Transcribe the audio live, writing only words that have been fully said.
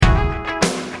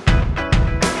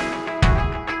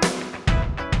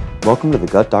Welcome to the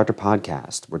Gut Doctor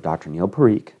Podcast, where Dr. Neil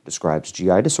Parikh describes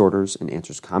GI disorders and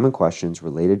answers common questions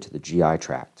related to the GI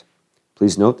tract.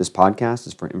 Please note this podcast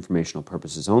is for informational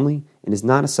purposes only and is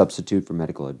not a substitute for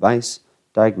medical advice,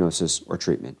 diagnosis, or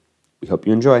treatment. We hope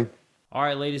you enjoy. All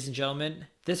right, ladies and gentlemen,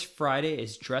 this Friday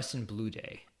is Dress in Blue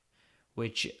Day,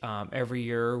 which every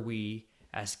year we,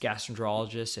 as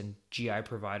gastroenterologists and GI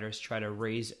providers, try to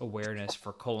raise awareness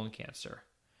for colon cancer.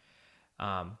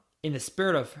 In the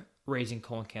spirit of raising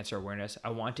colon cancer awareness, I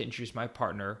want to introduce my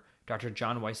partner, Dr.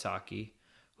 John Wysocki,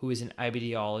 who is an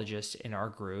IBDologist in our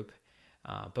group.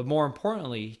 But more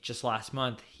importantly, just last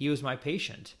month, he was my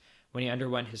patient when he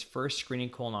underwent his first screening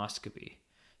colonoscopy.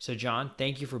 So, John,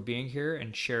 thank you for being here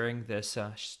and sharing this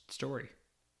story.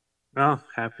 Well,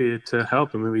 happy to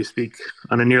help. I mean, we speak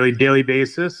on a nearly daily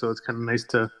basis, so it's kind of nice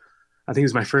I think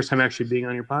it's my first time actually being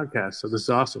on your podcast, so this is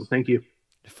awesome. Thank you.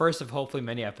 The first of hopefully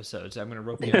many episodes. I'm going to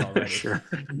rope you in already. Sure.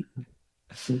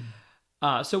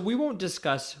 So we won't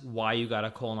discuss why you got a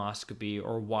colonoscopy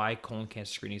or why colon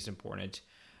cancer screening is important.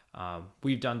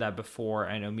 We've done that before.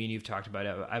 I know me and you've talked about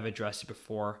it. I've addressed it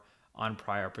before on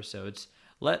prior episodes.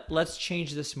 Let's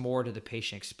change this more to the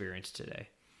patient experience today.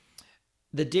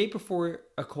 The day before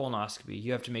a colonoscopy,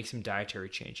 you have to make some dietary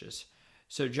changes.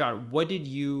 So, John, what did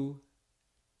you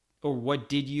or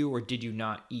did you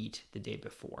not eat the day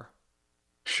before?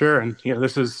 Sure. And,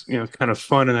 this is, kind of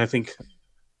fun. And I think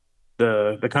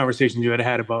the conversations you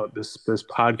had about this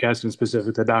podcast in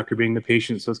specific, the doctor being the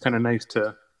patient. So it's kind of nice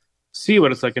to see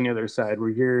what it's like on the other side, where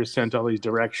you're sent all these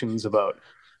directions about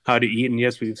how to eat. And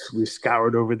yes, we've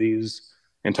scoured over these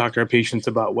and talked to our patients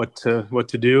about what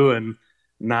to do and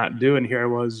not do. And here I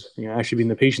was, actually being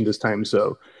the patient this time.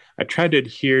 So I tried to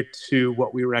adhere to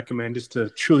what we recommend just to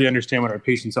truly understand what our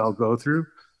patients all go through.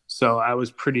 So I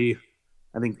was pretty,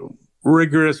 I think,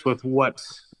 rigorous with what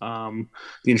the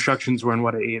instructions were and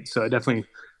what I ate. So I definitely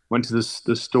went to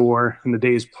the store in the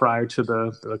days prior to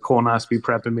the colonoscopy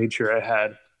prep and made sure I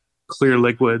had clear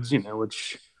liquids,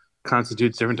 which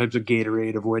constitutes different types of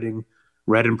Gatorade, avoiding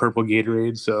red and purple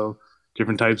Gatorade. So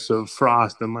different types of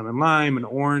frost and lemon lime and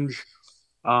orange.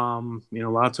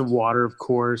 Lots of water, of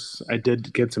course. I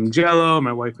did get some Jell-O.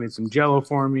 My wife made some Jell-O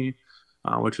for me,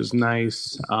 which was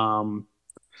nice.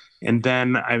 And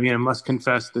then, I must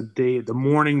confess, the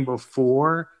morning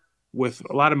before, with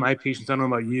a lot of my patients, I don't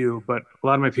know about you, but a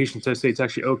lot of my patients, I say it's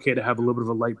actually okay to have a little bit of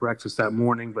a light breakfast that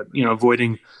morning, but,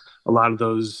 avoiding a lot of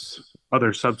those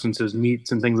other substances,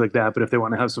 meats and things like that. But if they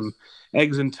want to have some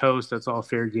eggs and toast, that's all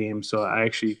fair game. So I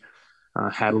actually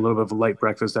had a little bit of a light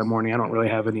breakfast that morning. I don't really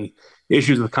have any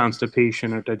issues with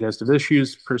constipation or digestive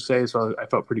issues per se, so I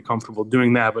felt pretty comfortable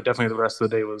doing that. But definitely the rest of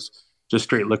the day was just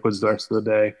straight liquids the rest of the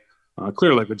day.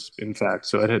 Clear liquids, in fact.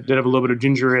 So I did have a little bit of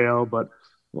ginger ale, but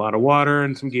a lot of water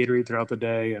and some Gatorade throughout the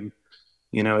day. And,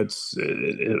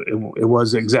 it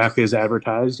was exactly as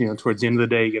advertised. Towards the end of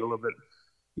the day, you get a little bit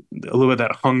of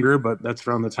that hunger, but that's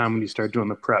around the time when you start doing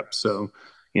the prep. So,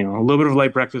 a little bit of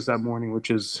light breakfast that morning, which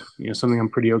is, something I'm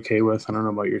pretty okay with. I don't know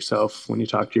about yourself when you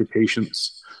talk to your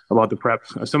patients about the prep.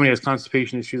 If somebody has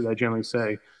constipation issues, I generally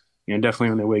say, definitely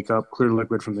when they wake up, clear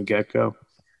liquid from the get-go.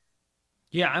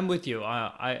 Yeah, I'm with you.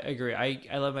 I agree.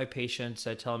 I love my patients.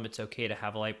 I tell them it's okay to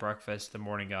have a light breakfast the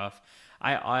morning of.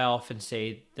 I often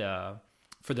say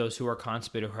for those who are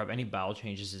constipated or who have any bowel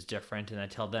changes is different, and I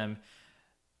tell them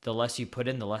the less you put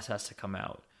in, the less has to come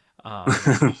out.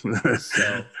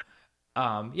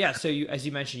 So you, as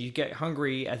you mentioned, you get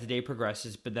hungry as the day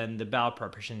progresses, but then the bowel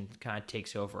preparation kind of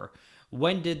takes over.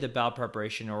 When did the bowel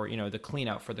preparation or the clean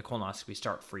out for the colonoscopy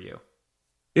start for you?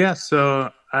 Yeah,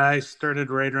 so I started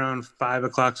right around 5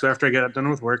 o'clock. So after I got done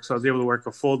with work, so I was able to work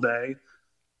a full day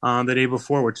the day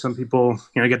before, which some people,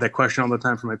 I get that question all the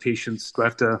time from my patients. Do I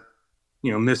have to,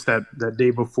 miss that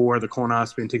day before the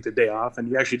colonoscopy and take the day off? And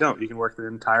you actually don't. You can work the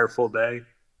entire full day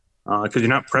because you're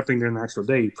not prepping during the actual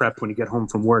day. You prep when you get home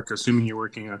from work, assuming you're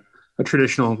working a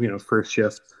traditional, first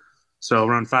shift. So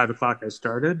around 5 o'clock I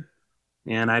started,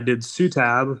 and I did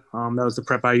Sutab. That was the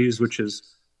prep I used, which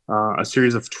is a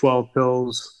series of 12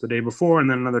 pills the day before, and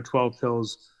then another 12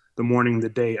 pills the morning, the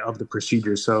day of the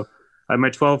procedure. So I had my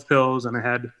 12 pills, and I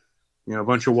had, a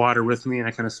bunch of water with me, and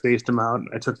I kind of spaced them out.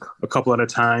 I took a couple at a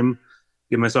time,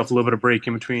 give myself a little bit of break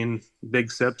in between big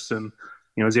sips, and,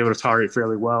 I was able to tolerate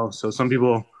fairly well. So some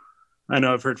people, I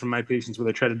know I've heard from my patients where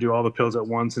they try to do all the pills at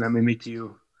once, and that may make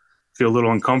you feel a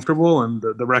little uncomfortable. And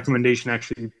the recommendation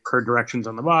actually per directions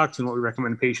on the box, and what we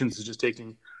recommend to patients is just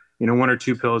taking one or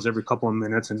two pills every couple of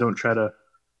minutes, and don't try to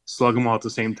slug them all at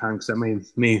the same time because that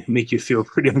may make you feel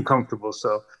pretty uncomfortable.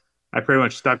 So I pretty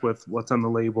much stuck with what's on the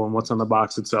label and what's on the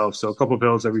box itself. So a couple of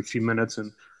pills every few minutes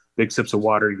and big sips of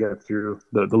water to get through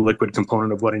the liquid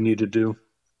component of what I need to do.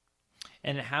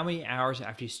 And how many hours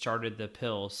after you started the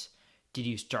pills did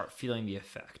you start feeling the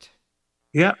effect?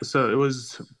 Yeah, so it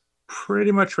was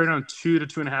pretty much right around 2 to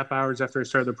 2.5 hours after I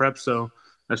started the prep. So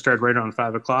I started right around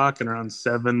 5 o'clock, and around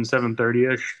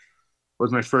 7:30 ish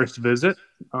was my first visit.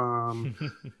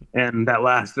 And that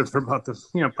lasted for about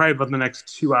probably about the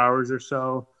next 2 hours or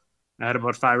so. I had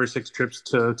about 5 or 6 trips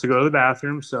to go to the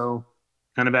bathroom, so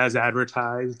kind of as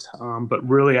advertised. But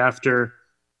really, after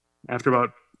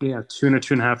about 2 to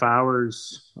 2.5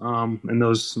 hours, and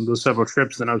those several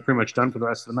trips, then I was pretty much done for the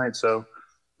rest of the night. So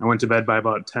I went to bed by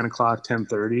about 10 o'clock,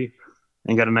 10:30,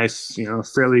 and got a nice,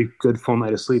 fairly good full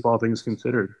night of sleep, all things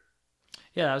considered.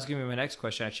 Yeah, that was going to be my next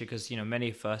question, actually, because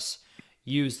many of us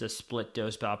use the split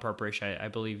dose bowel preparation. I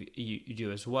believe you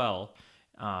do as well.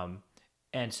 Um,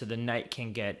 and so the night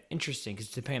can get interesting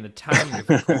because depending on the timing of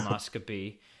your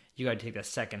colonoscopy, you got to take the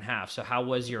second half. So how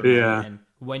was your night, Yeah. and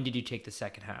when did you take the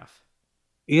second half?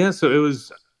 Yeah, so it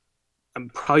was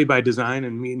probably by design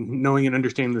and me knowing and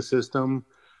understanding the system,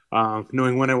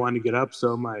 knowing when I wanted to get up.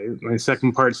 So my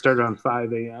second part started on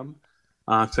 5 a.m.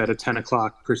 So I had a 10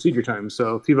 o'clock procedure time.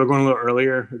 So if people are going a little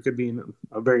earlier, it could be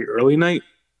a very early night,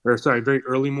 or sorry, very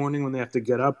early morning when they have to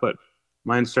get up. But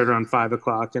mine started on 5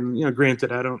 o'clock. And,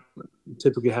 granted, I don't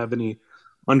typically have any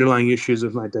underlying issues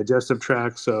with my digestive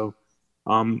tract. So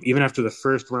even after the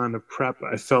first round of prep,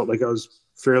 I felt like I was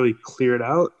fairly cleared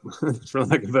out, for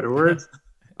lack of better words.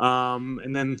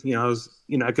 And then,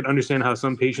 I could understand how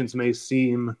some patients may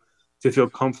seem to feel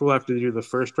comfortable after they do the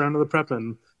first round of the prep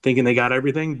and thinking they got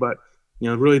everything. But,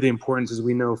 really the importance, as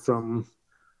we know from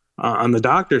on the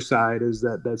doctor side, is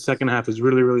that that second half is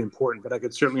really, really important. But I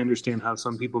could certainly understand how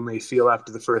some people may feel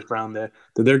after the first round that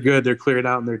they're good, they're cleared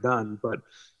out, and they're done. But,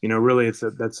 really, it's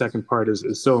that second part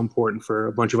is so important for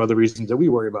a bunch of other reasons that we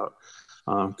worry about.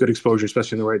 Good exposure,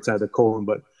 especially in the right side of the colon.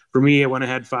 But for me, I went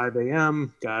ahead 5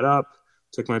 a.m., got up,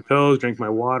 took my pills, drank my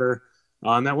water.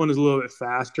 And that one was a little bit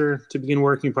faster to begin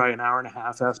working, probably an hour and a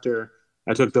half after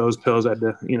I took those pills. I had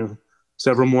to,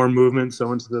 several more movements. So I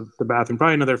went to the bathroom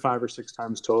probably another 5 or 6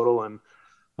 times total. And,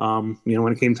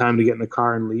 when it came time to get in the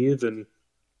car and leave and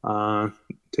uh,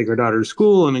 take our daughter to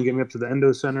school and then get me up to the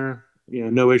endo center,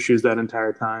 no issues that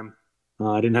entire time.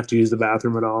 I didn't have to use the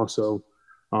bathroom at all. So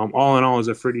all in all, it was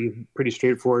a pretty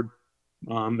straightforward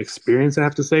experience, I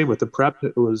have to say. With the prep,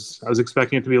 I was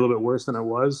expecting it to be a little bit worse than it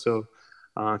was. So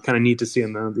kind of neat to see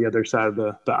on the other side of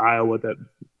the aisle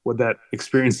what that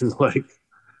experience is like.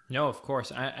 No, of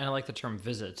course. I like the term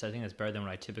visits. I think that's better than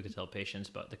what I typically tell patients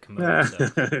about the commode. So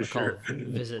I'll call Sure. it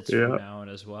visits from Yeah. now on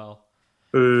as well.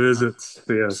 Is Uh, it?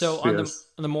 So Yes. on Yes.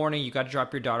 the morning you got to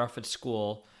drop your daughter off at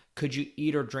school. Could you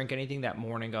eat or drink anything that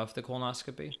morning of the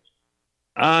colonoscopy?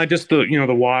 Just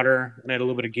the water, and I had a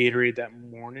little bit of Gatorade that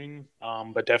morning.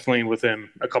 But definitely within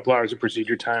a couple hours of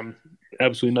procedure time,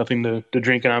 absolutely nothing to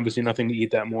drink, and obviously nothing to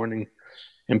eat that morning.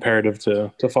 Imperative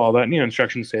to follow that.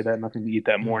 Instructions say that nothing to eat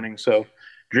that Mm. morning. So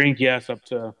drink, yes, up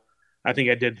to I think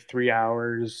I did 3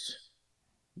 hours,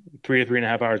 3 or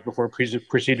 3.5 hours before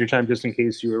procedure time, just in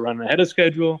case you were running ahead of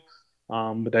schedule.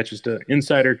 But that's just a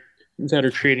insider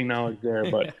trading knowledge there.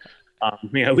 But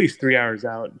yeah, at least 3 hours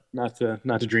out, not to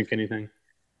drink anything.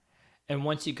 And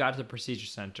once you got to the procedure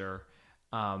center,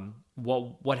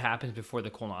 what happens before the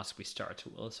colonoscopy starts?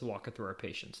 Let's walk it through our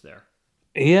patients there.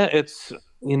 Yeah, it's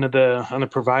the on the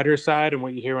provider side and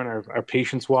what you hear when our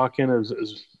patients walk in is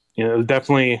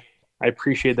definitely I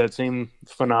appreciate that same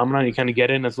phenomenon. You kind of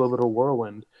get in, it's a little bit of a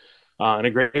whirlwind in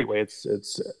a great way.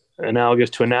 It's analogous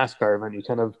to a NASCAR event. You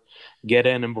kind of get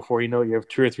in, and before you know it, you have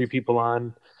two or three people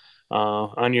on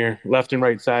your left and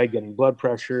right side getting blood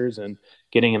pressures and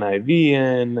getting an IV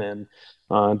in and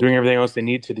doing everything else they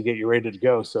need to get you ready to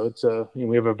go. So it's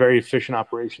we have a very efficient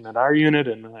operation at our unit,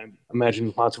 and I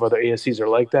imagine lots of other ASCs are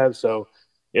like that. So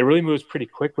it really moves pretty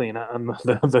quickly. And on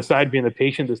the side being the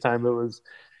patient this time, it was,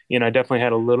 I definitely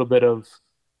had a little bit of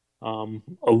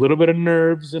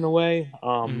nerves in a way.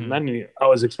 Hmm. Not any, I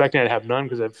was expecting I'd have none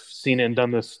because I've seen it and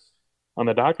done this on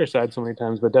the doctor side so many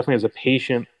times, but definitely as a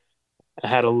patient, I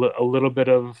had a little bit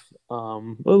of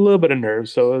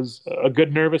nerves. So it was a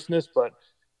good nervousness, but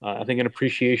I think an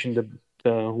appreciation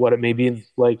to what it may be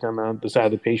like on the side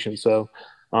of the patient. So,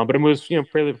 but it moves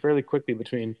fairly quickly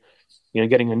between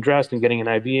getting undressed and getting an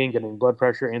IV and getting blood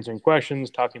pressure, answering questions,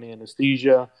 talking to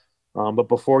anesthesia. But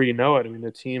before you know it, I mean,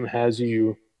 the team has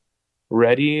you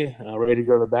ready to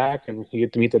go to the back, and you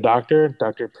get to meet the doctor,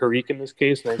 Dr. Parikh in this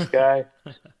case, nice guy.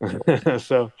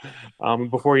 So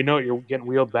before you know it, you're getting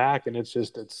wheeled back, and it's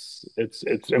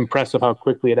impressive how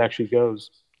quickly it actually goes.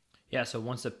 Yeah. So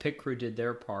once the pit crew did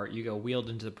their part, you go wheeled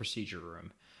into the procedure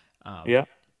room. Um, Yeah.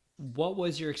 what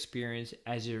was your experience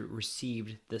as you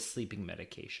received the sleeping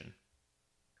medication?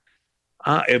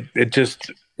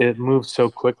 It moves so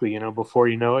quickly. Before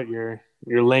you know it, you're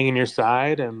laying in your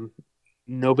side, and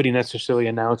nobody necessarily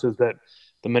announces that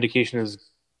the medication is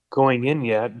going in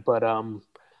yet. But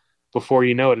before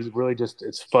you know it,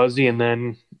 it's fuzzy, and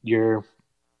then you're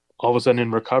all of a sudden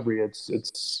in recovery.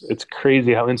 It's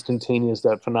crazy how instantaneous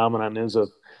that phenomenon is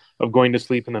of going to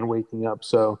sleep and then waking up.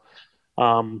 So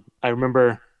I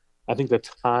remember, I think the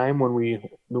time when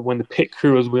the pit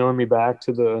crew was wheeling me back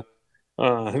to the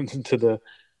to the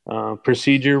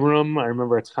procedure room. I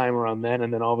remember a time around then,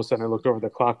 and then all of a sudden I looked over the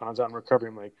clock when I was out in recovery.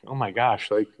 I'm like, oh my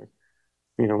gosh, like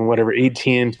whatever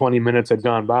 18, 20 minutes had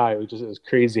gone by. It was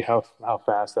crazy how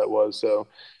fast that was. So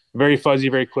very fuzzy,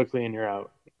 very quickly, and you're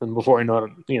out. And before I know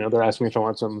it, they're asking me if I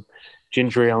want some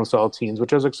ginger ale and saltines,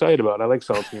 which I was excited about. I like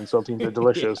saltines. Saltines are Yeah.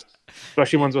 delicious,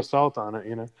 especially ones with salt on it.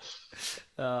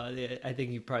 Yeah, I think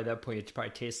you probably at that point it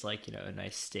probably tastes like a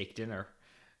nice steak dinner.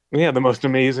 Yeah, the most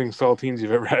amazing saltines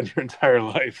you've ever had in your entire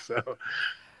life. So,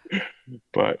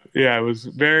 but yeah, it was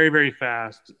very, very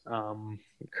fast.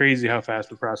 Crazy how fast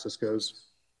the process goes.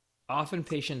 Often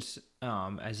patients,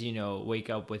 as you know, wake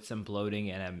up with some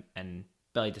bloating and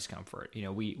belly discomfort.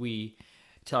 We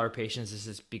tell our patients this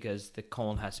is because the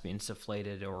colon has to be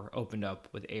insufflated or opened up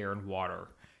with air and water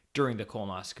during the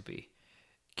colonoscopy.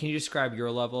 Can you describe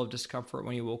your level of discomfort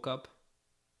when you woke up?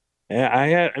 Yeah, I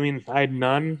had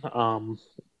none.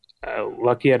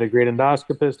 Lucky I had a great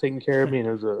endoscopist taking care of me, and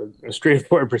it was a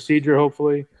straightforward procedure,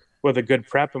 hopefully, with a good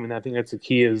prep. I mean, I think that's the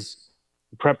key is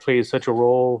prep plays such a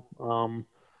role,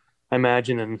 I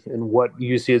imagine, in what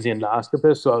you see as the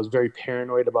endoscopist. So I was very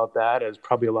paranoid about that, as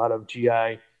probably a lot of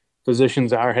GI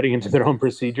physicians are heading into their own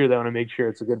procedure. They want to make sure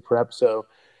it's a good prep. So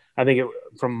I think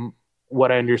from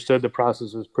what I understood, the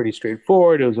process was pretty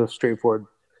straightforward. It was a straightforward,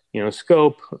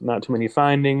 scope, not too many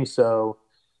findings. So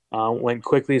went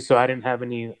quickly. So I did not have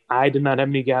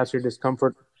any gas or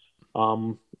discomfort,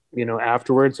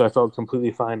 afterwards. So I felt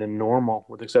completely fine and normal,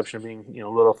 with the exception of being, a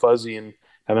little fuzzy and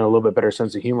having a little bit better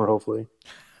sense of humor, hopefully.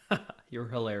 You're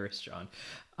hilarious, John.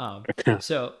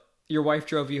 So your wife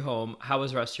drove you home. How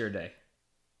was the rest of your day?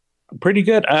 Pretty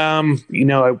good.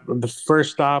 The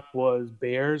first stop was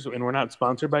Bears, and we're not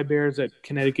sponsored by Bears at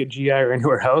Connecticut GI or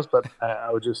anywhere else, but I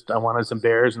wanted some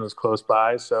Bears and it was close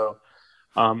by. So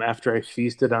after I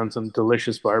feasted on some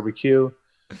delicious barbecue,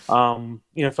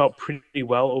 felt pretty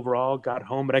well overall. Got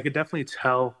home, but I could definitely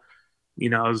tell,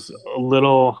 I was a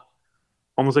little,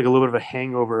 almost like a little bit of a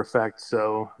hangover effect.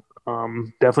 So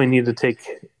definitely need to take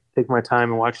my time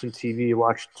and watch some TV.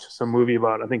 Watched some movie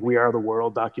about, I think, We Are the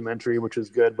World documentary, which is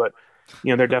good. But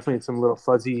there are definitely some little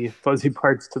fuzzy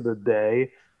parts to the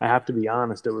day. I have to be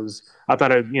honest. I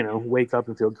thought I'd wake up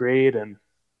and feel great and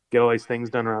get all these things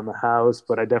done around the house,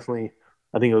 but I think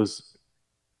it was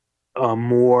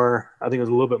more. I think it was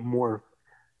a little bit more,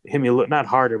 hit me a little, not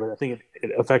harder, but I think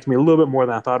it affected me a little bit more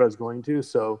than I thought I was going to.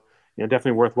 So,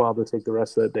 definitely worthwhile to take the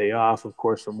rest of the day off, of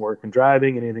course, from work and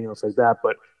driving and anything else like that.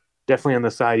 But definitely on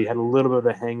the side, you had a little bit of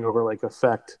a hangover like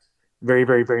effect, very,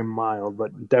 very, very mild,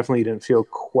 but definitely didn't feel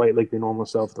quite like the normal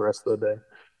self the rest of the day.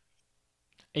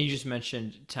 And you just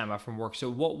mentioned time off from work. So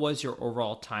what was your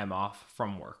overall time off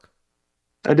from work?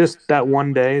 I just that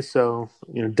one day, so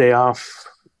day off,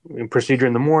 procedure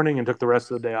in the morning, and took the rest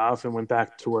of the day off and went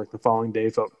back to work the following day.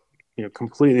 Felt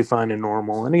completely fine and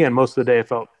normal. And again, most of the day I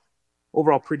felt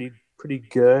overall pretty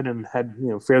good and had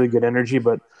fairly good energy,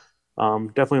 but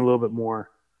definitely a little bit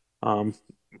more um,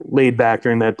 laid back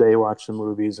during that day. Watched some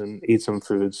movies and ate some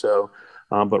food. So,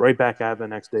 but right back at it the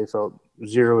next day, felt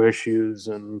zero issues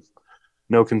and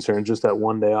no concerns. Just that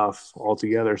one day off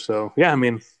altogether. So yeah, I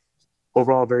mean,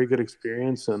 overall, very good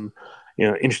experience, and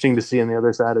interesting to see on the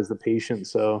other side as the patient.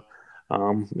 So,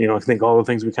 I think all the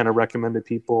things we kind of recommended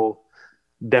people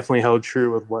definitely held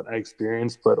true with what I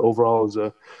experienced, but overall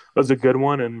it was a good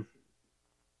one. And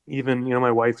even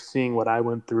my wife seeing what I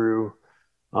went through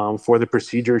for the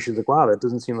procedure, she's like, "Wow, that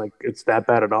doesn't seem like it's that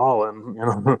bad at all." And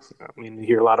I mean, you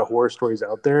hear a lot of horror stories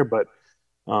out there, but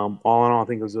all in all, I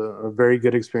think it was a very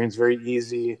good experience, very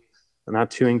easy,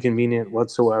 not too inconvenient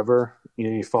whatsoever.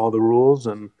 You follow the rules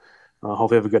and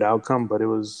hopefully have a good outcome. But it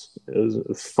was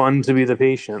fun to be the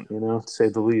patient, to say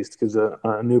the least, gives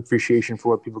a new appreciation for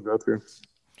what people go through.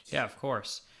 Yeah, of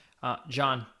course.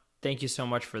 John, thank you so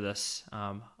much for this.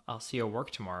 I'll see you at work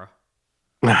tomorrow.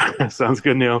 Sounds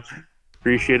good, Neil.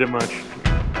 Appreciate it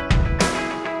much.